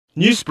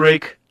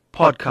Newsbreak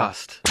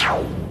Podcast.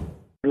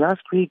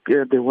 Last week,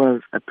 there was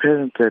a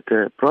parent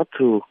that brought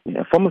to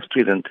a former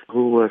student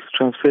who was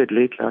transferred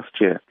late last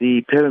year.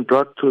 The parent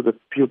brought to the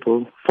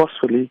pupil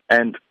forcefully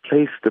and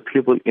placed the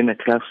pupil in a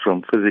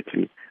classroom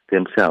physically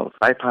themselves,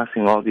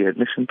 bypassing all the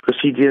admission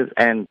procedures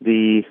and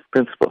the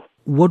principal.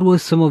 What were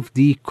some of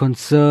the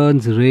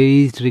concerns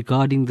raised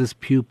regarding this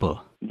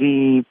pupil?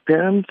 The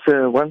parents,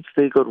 once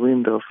they got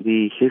wind of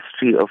the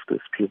history of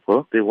this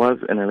pupil, there was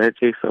an alleged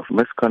case of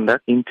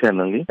misconduct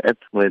internally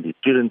where the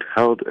student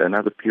held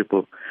another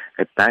pupil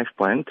at knife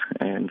point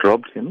and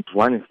robbed him.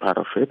 One is part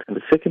of it. And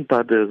the second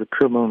part is a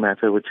criminal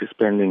matter which is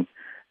pending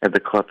at the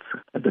courts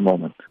at the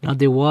moment. Now,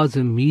 there was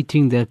a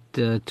meeting that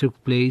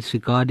took place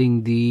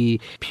regarding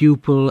the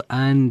pupil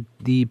and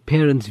the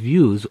parents'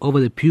 views over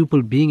the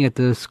pupil being at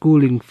the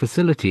schooling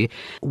facility.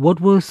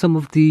 What were some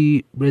of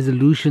the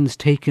resolutions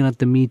taken at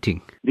the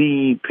meeting?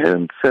 The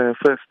parents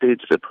first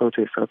staged a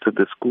protest outside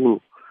the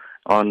school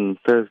on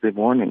Thursday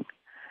morning,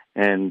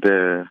 and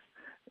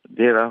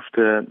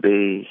thereafter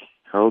they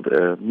held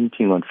a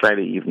meeting on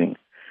Friday evening.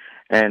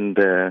 And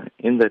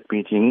in that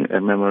meeting, a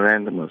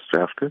memorandum was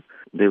drafted.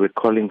 They were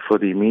calling for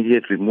the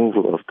immediate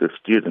removal of the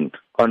student.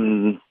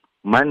 On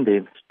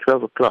Monday,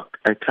 12 o'clock,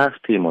 a task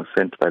team was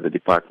sent by the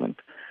department,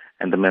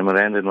 and the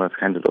memorandum was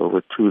handed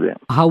over to them.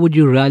 How would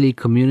you rally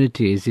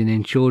communities in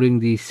ensuring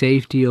the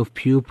safety of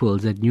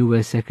pupils at New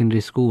West Secondary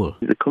School?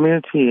 The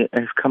community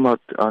has come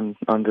out on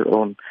their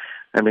own.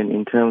 I mean,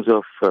 in terms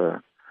of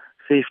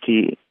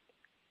safety,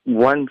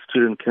 one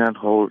student cannot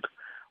hold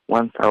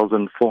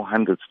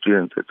 1,400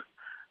 students at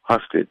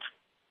hostage.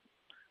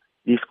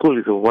 The school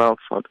is a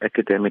well-sought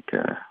academic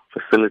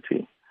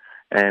facility,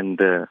 and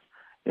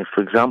if,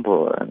 for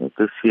example,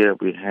 this year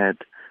we had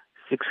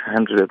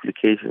 600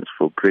 applications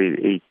for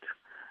grade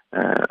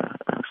 8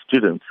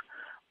 students,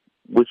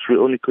 which we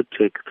only could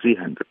take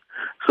 300.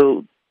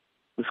 So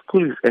the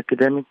school is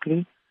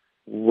academically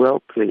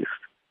well placed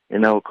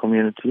in our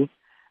community.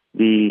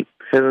 The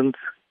parents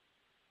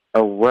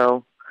are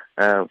well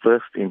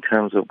versed in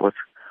terms of what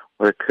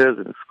occurs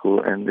in the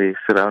school and the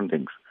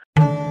surroundings.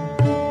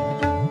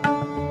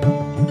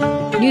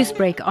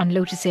 Newsbreak on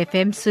Lotus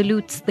FM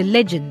salutes the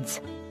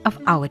legends of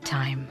our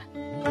time.